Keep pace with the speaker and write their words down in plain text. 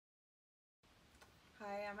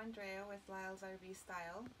Hi, I'm Andrea with Lyle's RV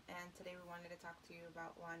Style, and today we wanted to talk to you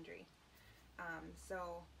about laundry.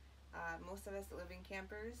 Most of us that live in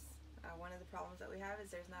campers, one of the problems that we have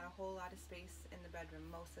is there's not a whole lot of space in the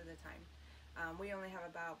bedroom most of the time. We only have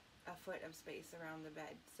about a foot of space around the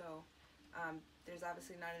bed, so there's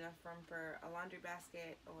obviously not enough room for a laundry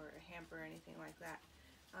basket or a hamper or anything like that.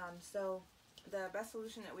 The best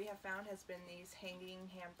solution that we have found has been these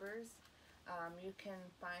hanging hampers. You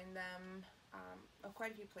can find them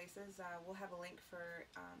quite a few places. We'll have a link for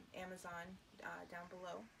Amazon down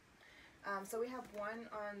below. So we have one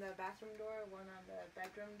on the bathroom door, one on the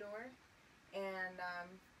bedroom door, and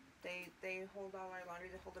they hold all our laundry.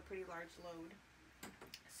 They hold a pretty large load.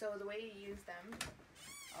 So the way you use them,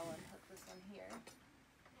 I'll unhook this one here.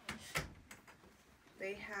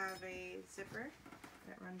 They have a zipper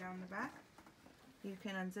that runs down the back. You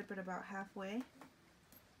can unzip it about halfway,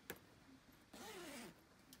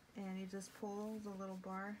 and you just pull the little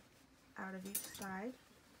bar out of each side.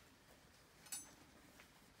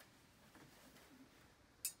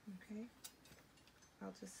 Okay,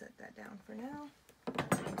 I'll just set that down for now.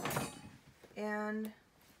 And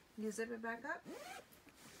you zip it back up,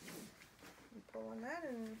 you pull on that,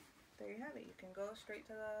 and there you have it. You can go straight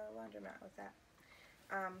to the laundromat with that.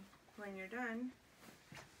 When you're done,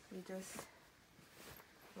 you just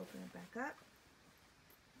open it back up.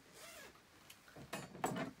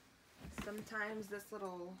 Sometimes this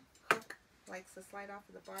little hook likes to slide off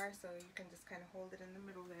of the bar, so you can just kind of hold it in the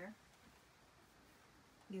middle there.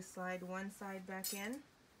 You slide one side back in,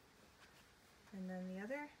 and then the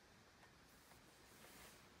other,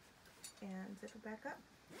 and zip it back up,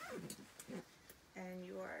 and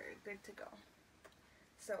you are good to go.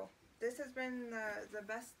 So this has been the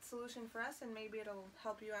best solution for us, and maybe it'll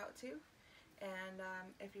help you out too. And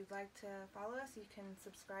if you'd like to follow us, you can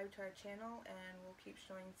subscribe to our channel, and we'll keep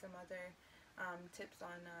showing some other tips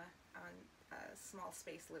on small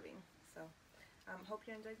space living. So hope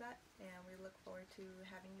you enjoyed that, and we look forward to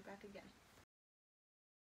having you back again.